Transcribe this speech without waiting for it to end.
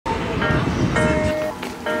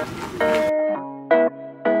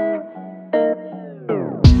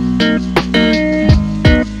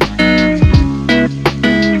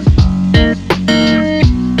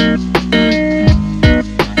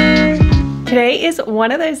Today is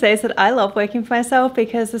one of those days that I love working for myself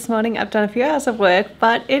because this morning I've done a few hours of work,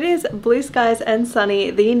 but it is blue skies and sunny,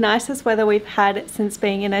 the nicest weather we've had since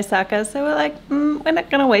being in Osaka. So we're like, we're not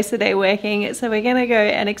gonna waste a day working, so we're gonna go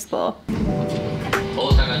and explore.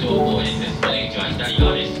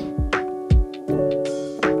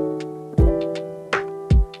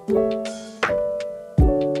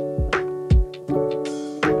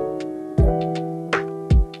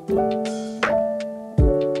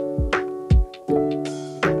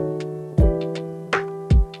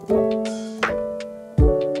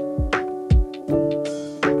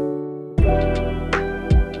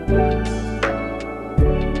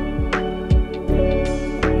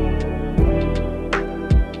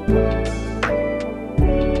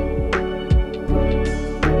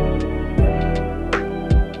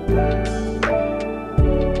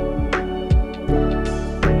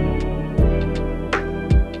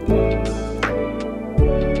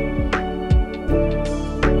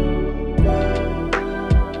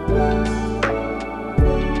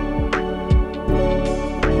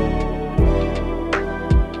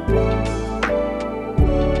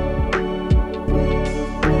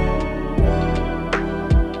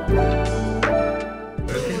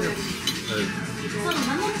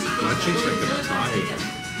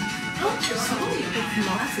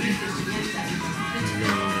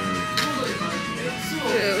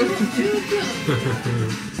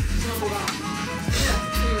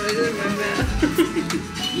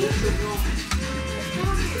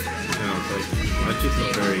 It's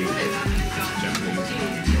not very Japanese.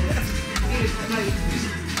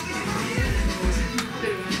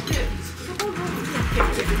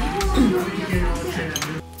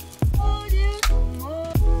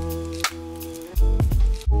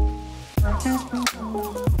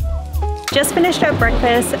 Just finished our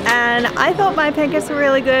breakfast and I thought my pancakes were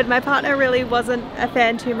really good. My partner really wasn't a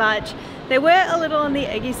fan too much. They were a little on the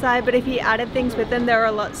eggy side, but if you added things with them, they were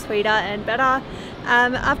a lot sweeter and better.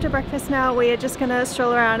 After breakfast now, we are just gonna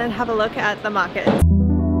stroll around and have a look at the market.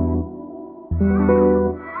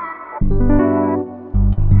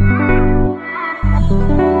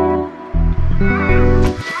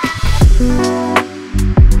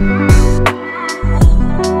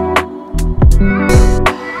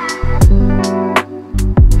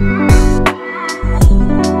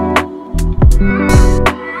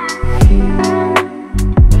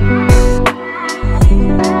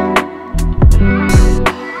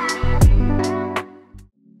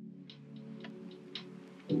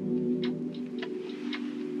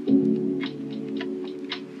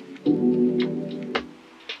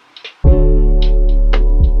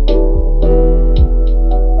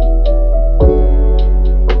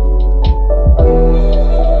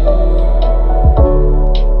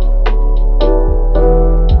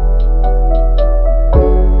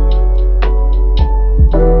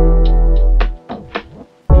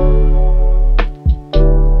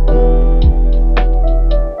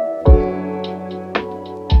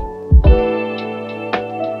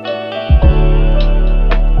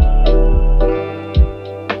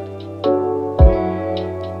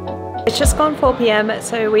 It's just gone 4 p.m,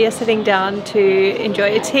 so we are sitting down to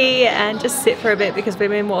enjoy a tea and just sit for a bit because we've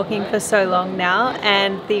been walking for so long now,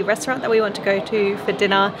 and the restaurant that we want to go to for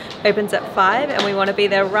dinner opens at 5 and we want to be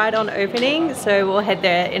there right on opening, so we'll head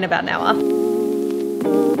there in about an hour.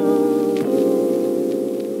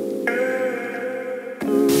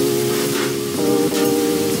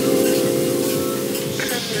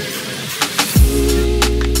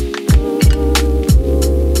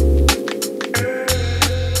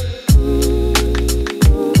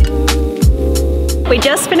 We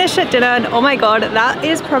just finished at dinner and oh my god, that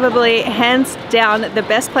is probably hands down the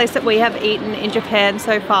best place that we have eaten in Japan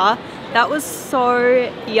so far. That was so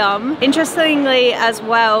yum. Interestingly as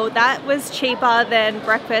well, that was cheaper than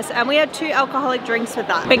breakfast and we had 2 alcoholic drinks with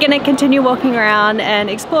that. We're gonna continue walking around and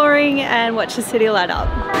exploring and watch the city light up.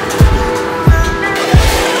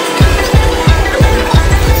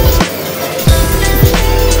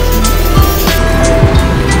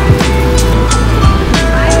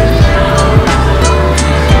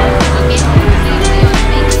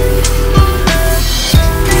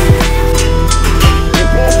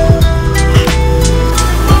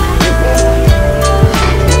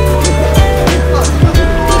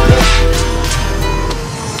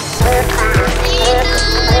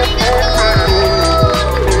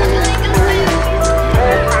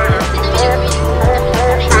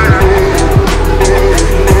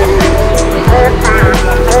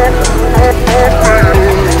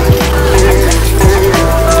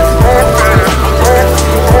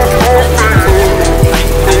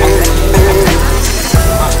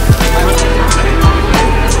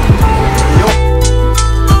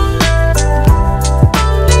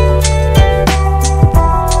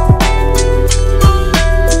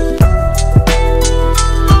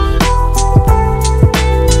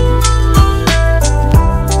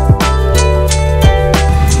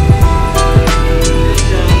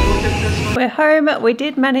 home, we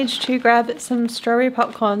did manage to grab some strawberry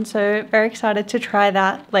popcorn, so very excited to try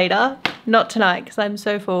that later. Not tonight because I'm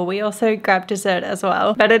so full. We also grabbed dessert as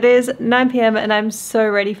well. But it is 9 p.m. and I'm so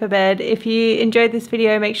ready for bed. If you enjoyed this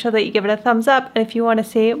video, make sure that you give it a thumbs up. And if you want to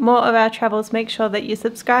see more of our travels, make sure that you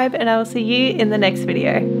subscribe, and I will see you in the next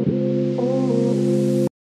video.